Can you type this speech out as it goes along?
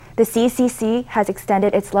The CCC has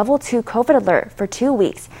extended its Level 2 COVID alert for 2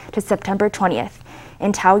 weeks to September 20th.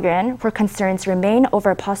 In Taoyuan, where concerns remain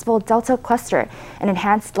over a possible Delta cluster, an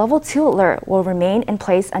enhanced Level 2 alert will remain in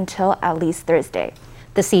place until at least Thursday.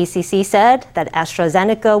 The CCC said that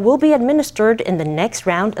AstraZeneca will be administered in the next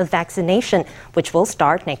round of vaccination, which will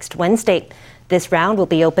start next Wednesday. This round will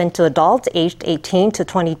be open to adults aged 18 to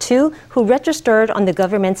 22 who registered on the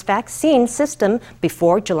government's vaccine system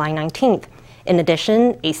before July 19th. In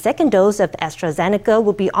addition, a second dose of AstraZeneca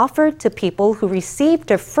will be offered to people who received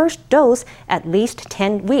their first dose at least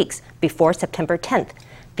 10 weeks before September 10th.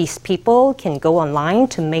 These people can go online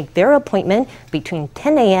to make their appointment between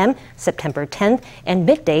 10 a.m. September 10th and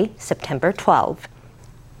midday September 12th.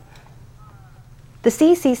 The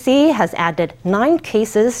CCC has added 9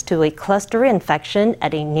 cases to a cluster infection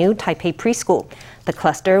at a new Taipei preschool. The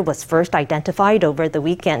cluster was first identified over the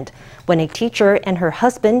weekend when a teacher and her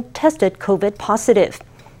husband tested COVID positive.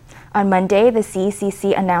 On Monday, the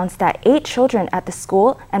CCC announced that 8 children at the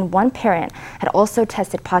school and 1 parent had also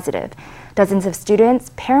tested positive. Dozens of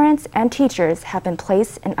students, parents, and teachers have been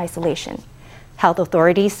placed in isolation. Health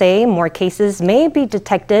authorities say more cases may be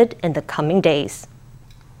detected in the coming days.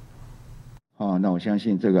 I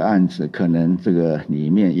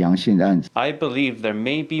believe there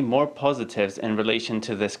may be more positives in relation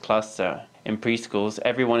to this cluster. In preschools,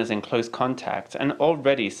 everyone is in close contact, and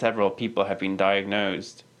already several people have been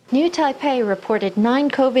diagnosed. New Taipei reported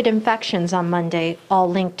 9 COVID infections on Monday, all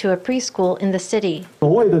linked to a preschool in the city.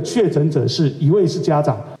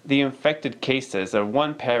 The infected cases are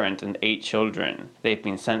 1 parent and 8 children. They've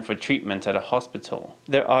been sent for treatment at a hospital.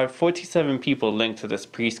 There are 47 people linked to this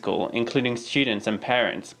preschool, including students and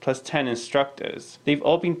parents, plus 10 instructors. They've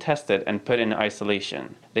all been tested and put in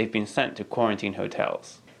isolation. They've been sent to quarantine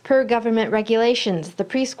hotels. Per government regulations, the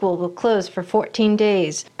preschool will close for 14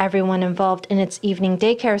 days. Everyone involved in its evening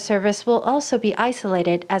daycare service will also be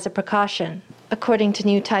isolated as a precaution. According to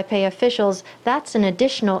New Taipei officials, that's an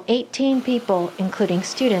additional 18 people, including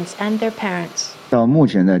students and their parents. What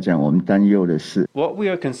we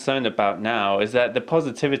are concerned about now is that the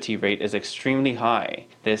positivity rate is extremely high.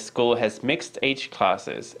 This school has mixed age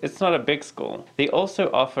classes. It's not a big school. They also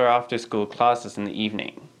offer after-school classes in the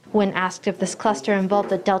evening. When asked if this cluster involved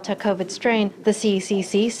the Delta COVID strain, the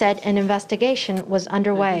CCC said an investigation was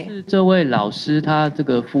underway. Samples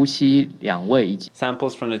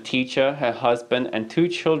from the teacher, her husband, and 2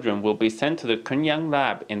 children will be sent to the Kunyang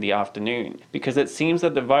lab in the afternoon, because it seems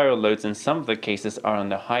that the viral loads in some of the cases are on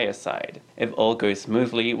the higher side. If all goes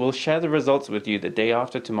smoothly, we'll share the results with you the day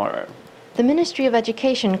after tomorrow. The Ministry of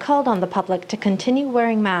Education called on the public to continue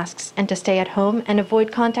wearing masks and to stay at home and avoid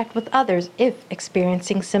contact with others if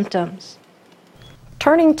experiencing symptoms.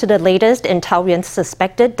 Turning to the latest in Taoyuan's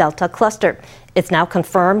suspected Delta cluster, it's now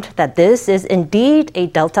confirmed that this is indeed a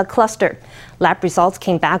Delta cluster. Lab results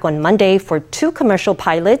came back on Monday for 2 commercial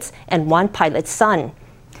pilots and 1 pilot's son.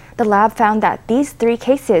 The lab found that these 3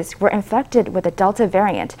 cases were infected with the Delta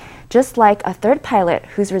variant, just like a 3rd pilot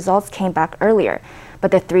whose results came back earlier. But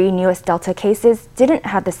the 3 newest Delta cases didn't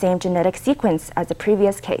have the same genetic sequence as the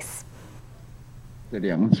previous case. There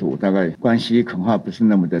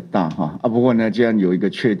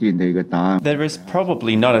is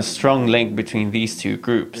probably not a strong link between these 2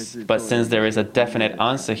 groups, but since there is a definite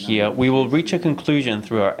answer here, we will reach a conclusion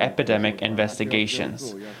through our epidemic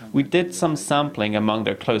investigations. We did some sampling among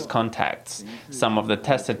their close contacts. Some of the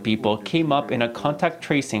tested people came up in a contact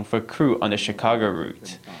tracing for crew on the Chicago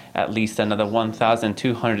route. At least another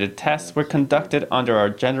 1,200 tests were conducted under our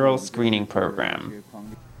general screening program.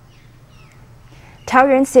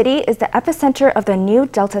 Taoyuan City is the epicenter of the new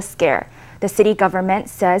Delta scare. The city government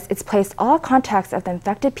says it's placed all contacts of the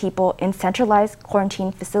infected people in centralized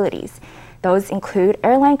quarantine facilities. Those include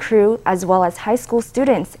airline crew as well as high school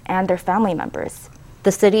students and their family members.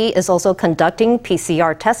 The city is also conducting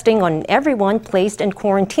PCR testing on everyone placed in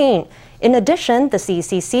quarantine. In addition, the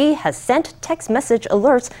CCC has sent text message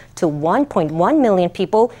alerts to 1.1 million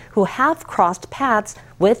people who have crossed paths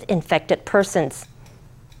with infected persons.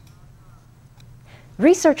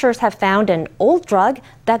 Researchers have found an old drug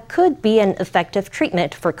that could be an effective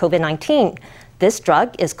treatment for COVID-19. This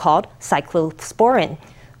drug is called cyclosporin,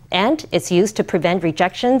 and it's used to prevent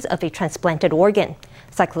rejections of a transplanted organ.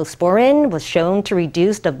 Cyclosporin was shown to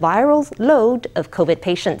reduce the viral load of COVID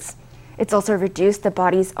patients. It's also reduced the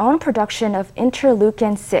body's own production of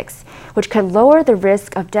interleukin-6, which could lower the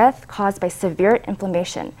risk of death caused by severe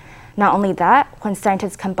inflammation. Not only that, when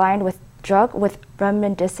scientists combined with drug with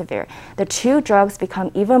remdesivir, the 2 drugs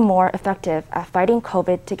become even more effective at fighting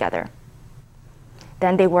COVID together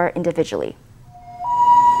than they were individually.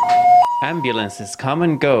 Ambulances come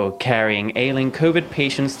and go, carrying ailing COVID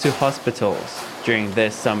patients to hospitals. During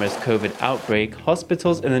this summer's COVID outbreak,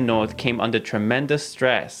 hospitals in the north came under tremendous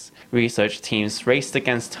stress. Research teams raced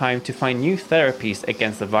against time to find new therapies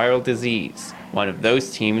against the viral disease. One of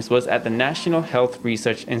those teams was at the National Health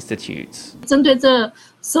Research Institute. 针对这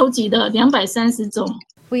收集的230种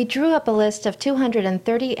We drew up a list of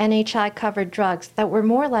 230 NHI-covered drugs that were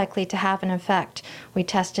more likely to have an effect. We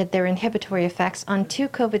tested their inhibitory effects on 2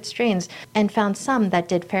 COVID strains and found some that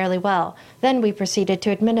did fairly well. Then we proceeded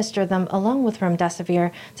to administer them along with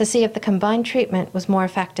remdesivir to see if the combined treatment was more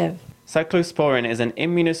effective. Cyclosporin is an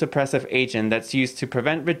immunosuppressive agent that's used to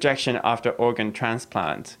prevent rejection after organ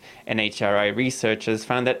transplant. NHRI researchers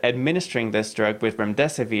found that administering this drug with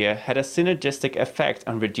remdesivir had a synergistic effect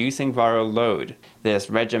on reducing viral load. This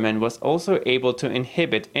regimen was also able to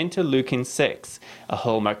inhibit interleukin-6, a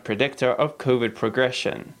hallmark predictor of COVID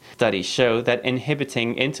progression. Studies show that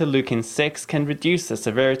inhibiting interleukin-6 can reduce the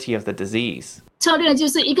severity of the disease. 策略就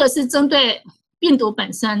是一个是针对 病毒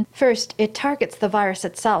本身 First, it targets the virus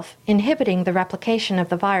itself, inhibiting the replication of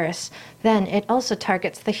the virus. Then, it also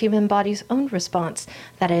targets the human body's own response,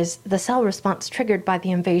 that is, the cell response triggered by the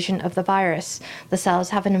invasion of the virus. The cells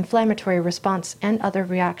have an inflammatory response and other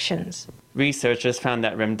reactions. Researchers found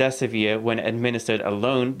that remdesivir, when administered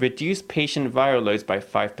alone, reduced patient viral loads by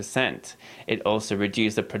 5%. It also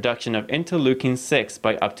reduced the production of interleukin-6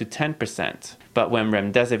 by up to 10%. But when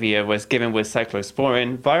remdesivir was given with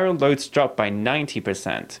cyclosporin, viral loads dropped by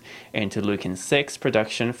 90%. Interleukin-6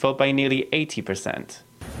 production fell by nearly 80%.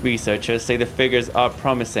 Researchers say the figures are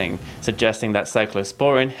promising, suggesting that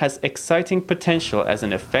cyclosporin has exciting potential as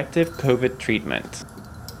an effective COVID treatment.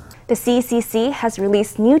 The CCC has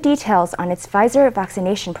released new details on its Pfizer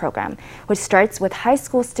vaccination program, which starts with high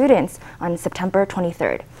school students on September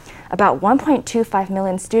 23rd. About 1.25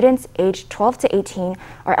 million students aged 12 to 18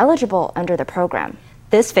 are eligible under the program.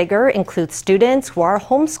 This figure includes students who are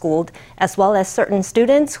homeschooled, as well as certain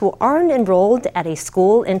students who aren't enrolled at a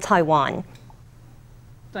school in Taiwan.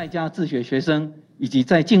 在家自学学生以及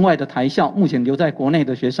在境外的台校目前留在国内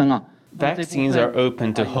的学生啊。 Vaccines are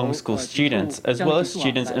open to homeschool students, as well as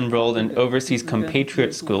students enrolled in overseas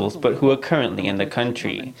compatriot schools but who are currently in the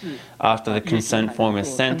country. After the consent form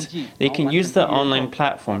is sent, they can use the online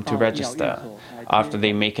platform to register. After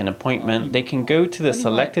they make an appointment, they can go to the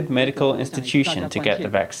selected medical institution to get the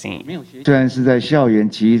vaccine. 虽然是在校园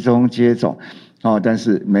集中接种，但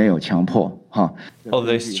是没有强迫。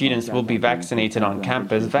 Although students will be vaccinated on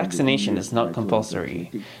campus, vaccination is not compulsory.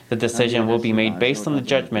 The decision will be made based on the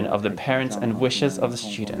judgment of the parents and wishes of the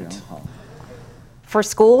student. For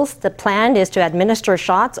schools, the plan is to administer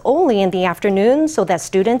shots only in the afternoon so that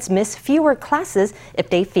students miss fewer classes if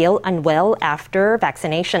they feel unwell after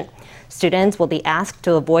vaccination. Students will be asked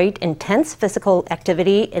to avoid intense physical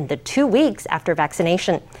activity in the 2 weeks after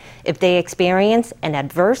vaccination. If they experience an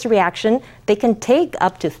adverse reaction, they can take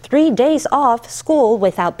up to 3 days off school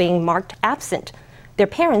without being marked absent. Their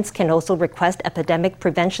parents can also request epidemic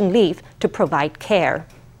prevention leave to provide care.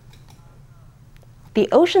 The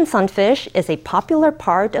ocean sunfish is a popular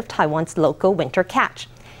part of Taiwan's local winter catch.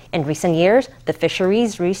 In recent years, the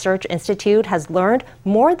Fisheries Research Institute has learned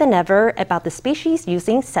more than ever about the species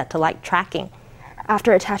using satellite tracking.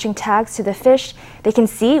 After attaching tags to the fish, they can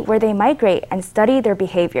see where they migrate and study their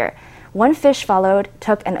behavior. One fish followed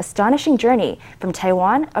took an astonishing journey from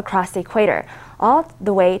Taiwan across the equator, all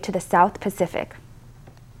the way to the South Pacific.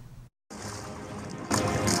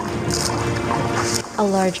 A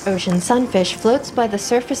large ocean sunfish floats by the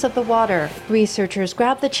surface of the water. Researchers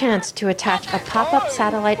grab the chance to attach a pop-up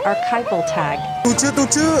satellite archival tag.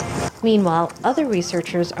 Meanwhile, other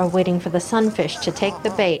researchers are waiting for the sunfish to take the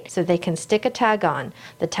bait so they can stick a tag on.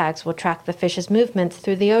 The tags will track the fish's movements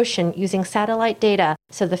through the ocean using satellite data,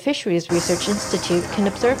 so the Fisheries Research Institute can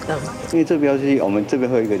observe them.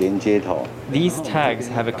 These tags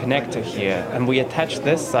have a connector here, and we attach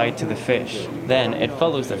this side to the fish. Then it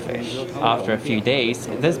follows the fish. After a few days,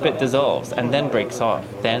 this bit dissolves and then breaks off.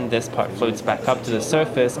 Then this part floats back up to the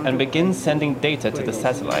surface and begins sending data to the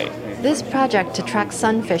satellite. This project to track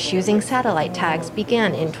sunfish using satellite tags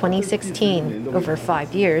began in 2016. Over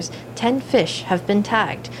 5 years, 10 fish have been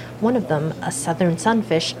tagged. One of them, a southern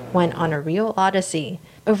sunfish, went on a real odyssey.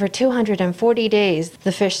 Over 240 days,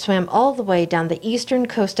 the fish swam all the way down the eastern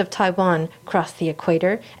coast of Taiwan, crossed the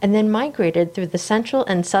equator, and then migrated through the central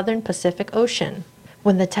and southern Pacific Ocean.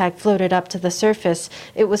 When the tag floated up to the surface,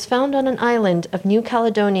 it was found on an island of New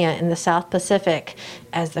Caledonia in the South Pacific.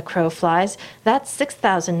 As the crow flies, that's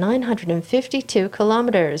 6,952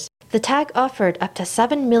 kilometers. The tag offered up to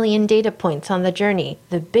 7 million data points on the journey,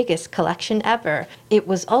 the biggest collection ever. It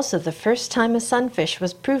was also the first time a sunfish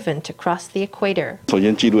was proven to cross the equator.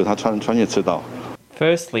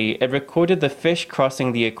 Firstly, it recorded the fish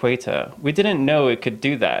crossing the equator. We didn't know it could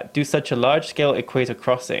do such a large-scale equator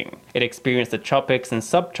crossing. It experienced the tropics and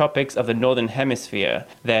subtropics of the northern hemisphere,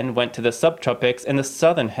 then went to the subtropics in the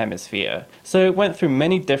southern hemisphere. So it went through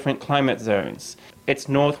many different climate zones. Its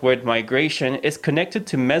northward migration is connected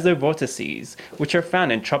to mesovortices, which are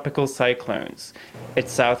found in tropical cyclones.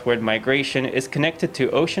 Its southward migration is connected to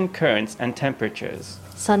ocean currents and temperatures.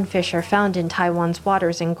 Sunfish are found in Taiwan's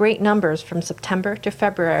waters in great numbers from September to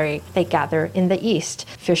February. They gather in the east.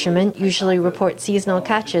 Fishermen usually report seasonal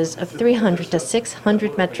catches of 300 to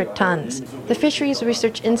 600 metric tons. The Fisheries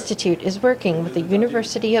Research Institute is working with the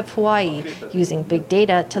University of Hawaii using big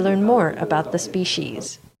data to learn more about the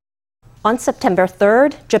species. On September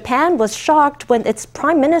 3rd, Japan was shocked when its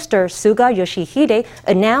Prime Minister Suga Yoshihide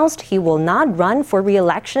announced he will not run for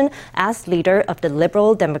re-election as leader of the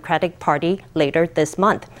Liberal Democratic Party later this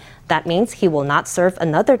month. That means he will not serve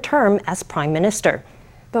another term as Prime Minister.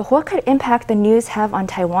 But what could impact the news have on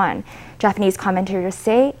Taiwan? Japanese commentators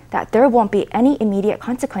say that there won't be any immediate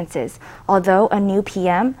consequences, although a new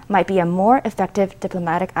PM might be a more effective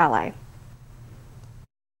diplomatic ally.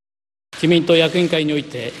 自民党役員会におい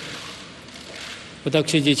て I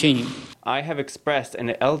have expressed in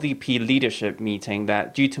the LDP leadership meeting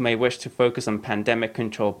that due to my wish to focus on pandemic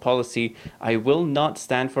control policy, I will not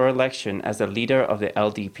stand for election as the leader of the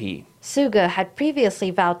LDP. Suga had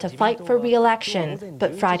previously vowed to fight for re-election,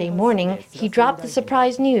 but Friday morning, he dropped the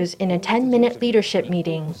surprise news in a 10-minute leadership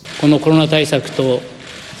meeting. このコロナ対策と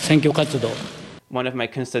選挙活動 One of my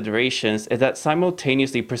considerations is that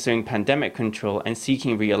simultaneously pursuing pandemic control and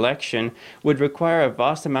seeking re-election would require a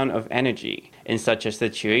vast amount of energy. In such a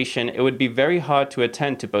situation, it would be very hard to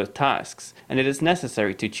attend to both tasks, and it is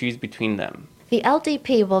necessary to choose between them. The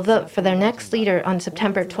LDP will vote for their next leader on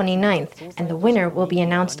September 29th, and the winner will be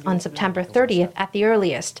announced on September 30th at the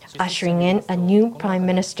earliest, ushering in a new prime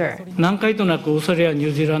minister. 南海となくオーストラリア、ニュ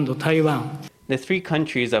ージーランド、台湾 The three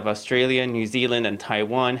countries of Australia, New Zealand, and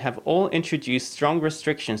Taiwan have all introduced strong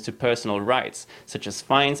restrictions to personal rights, such as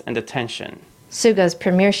fines and detention. Suga's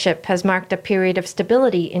premiership has marked a period of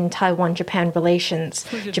stability in Taiwan-Japan relations.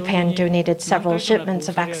 Japan donated several shipments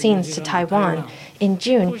of vaccines to Taiwan. In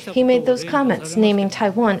June, he made those comments naming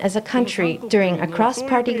Taiwan as a country during a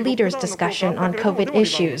cross-party leaders' discussion on COVID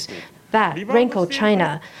issues. That rankled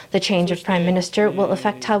China. The change of prime minister will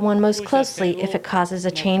affect Taiwan most closely if it causes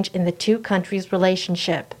a change in the two countries'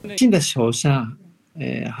 relationship.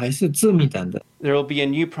 There will be a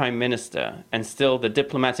new prime minister, and still the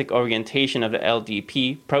diplomatic orientation of the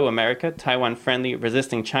LDP, pro-America, Taiwan-friendly,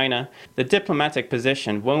 resisting China, the diplomatic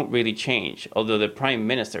position won't really change, although the prime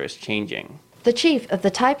minister is changing. The chief of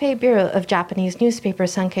the Taipei Bureau of Japanese newspaper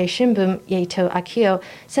Sankei Shimbun, Yato Akio,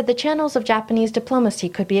 said the channels of Japanese diplomacy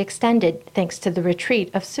could be extended thanks to the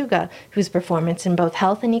retreat of Suga, whose performance in both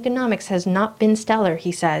health and economics has not been stellar,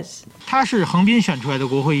 he says.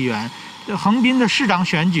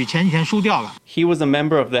 He was a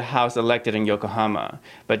member of the House elected in Yokohama,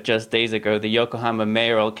 but just days ago the Yokohama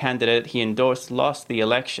mayoral candidate he endorsed lost the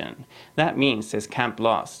election. That means his camp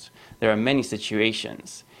lost. There are many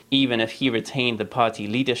situations. Even if he retained the party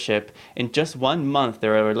leadership, in just 1 month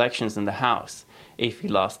there are elections in the House. If he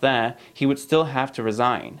lost there, he would still have to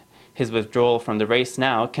resign. His withdrawal from the race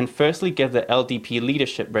now can firstly give the LDP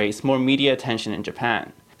leadership race more media attention in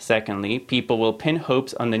Japan. Secondly, people will pin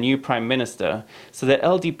hopes on the new prime minister, so the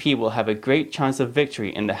LDP will have a great chance of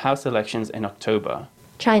victory in the House elections in October.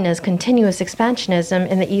 China's continuous expansionism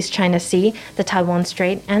in the East China Sea, the Taiwan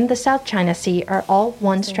Strait, and the South China Sea are all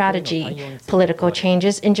one strategy. Political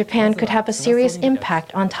changes in Japan could have a serious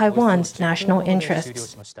impact on Taiwan's national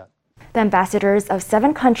interests. The ambassadors of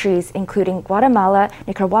 7 countries, including Guatemala,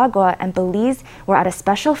 Nicaragua, and Belize, were at a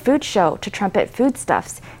special food show to trumpet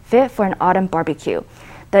foodstuffs fit for an autumn barbecue.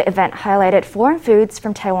 The event highlighted foreign foods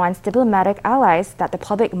from Taiwan's diplomatic allies that the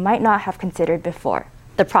public might not have considered before.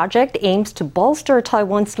 The project aims to bolster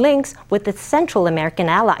Taiwan's links with its Central American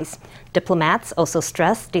allies. Diplomats also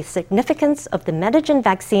stress the significance of the Medigen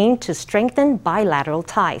vaccine to strengthen bilateral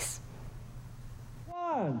ties.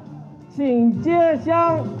 请接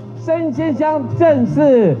香，生鲜香正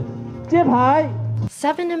式揭牌。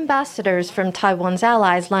 7 ambassadors from Taiwan's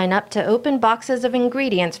allies line up to open boxes of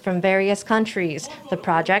ingredients from various countries. The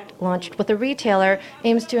project, launched with a retailer,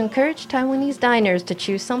 aims to encourage Taiwanese diners to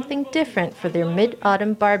choose something different for their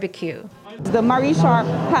mid-autumn barbecue. The Marie Sharp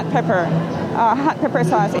hot pepper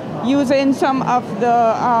sauce, using some of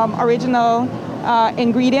the original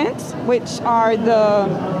ingredients, which are the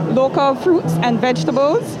local fruits and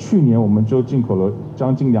vegetables. 去年我们就进口了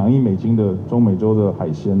将近2亿美金的中美洲的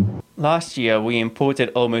海鲜。Last year, we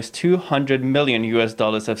imported almost $200 million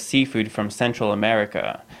of seafood from Central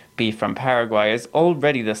America. Beef from Paraguay is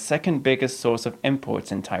already the second biggest source of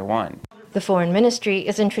imports in Taiwan. The Foreign Ministry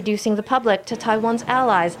is introducing the public to Taiwan's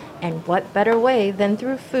allies, and what better way than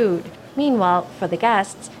through food? Meanwhile, for the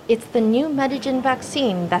guests, it's the new Medigen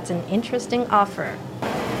vaccine that's an interesting offer.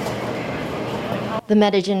 The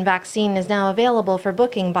Medigen vaccine is now available for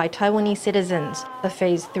booking by Taiwanese citizens. A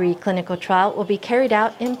Phase 3 clinical trial will be carried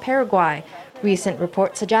out in Paraguay. Recent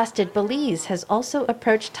reports suggested Belize has also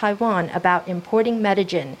approached Taiwan about importing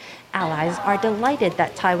Medigen. Allies are delighted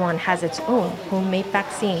that Taiwan has its own homemade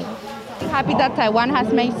vaccine. Happy that Taiwan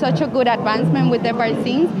has made such a good advancement with the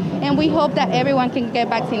vaccines, and we hope that everyone can get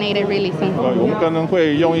vaccinated really soon.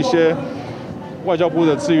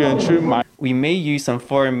 We may use some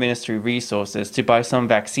foreign ministry resources to buy some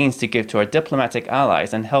vaccines to give to our diplomatic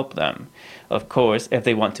allies and help them. Of course, if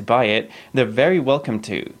they want to buy it, they're very welcome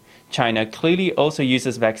to. China clearly also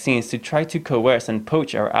uses vaccines to try to coerce and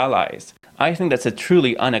poach our allies. I think that's a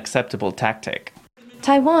truly unacceptable tactic.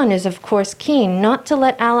 Taiwan is, of course, keen not to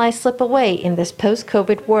let allies slip away in this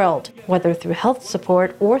post-COVID world. Whether through health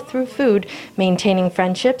support or through food, maintaining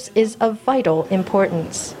friendships is of vital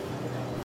importance.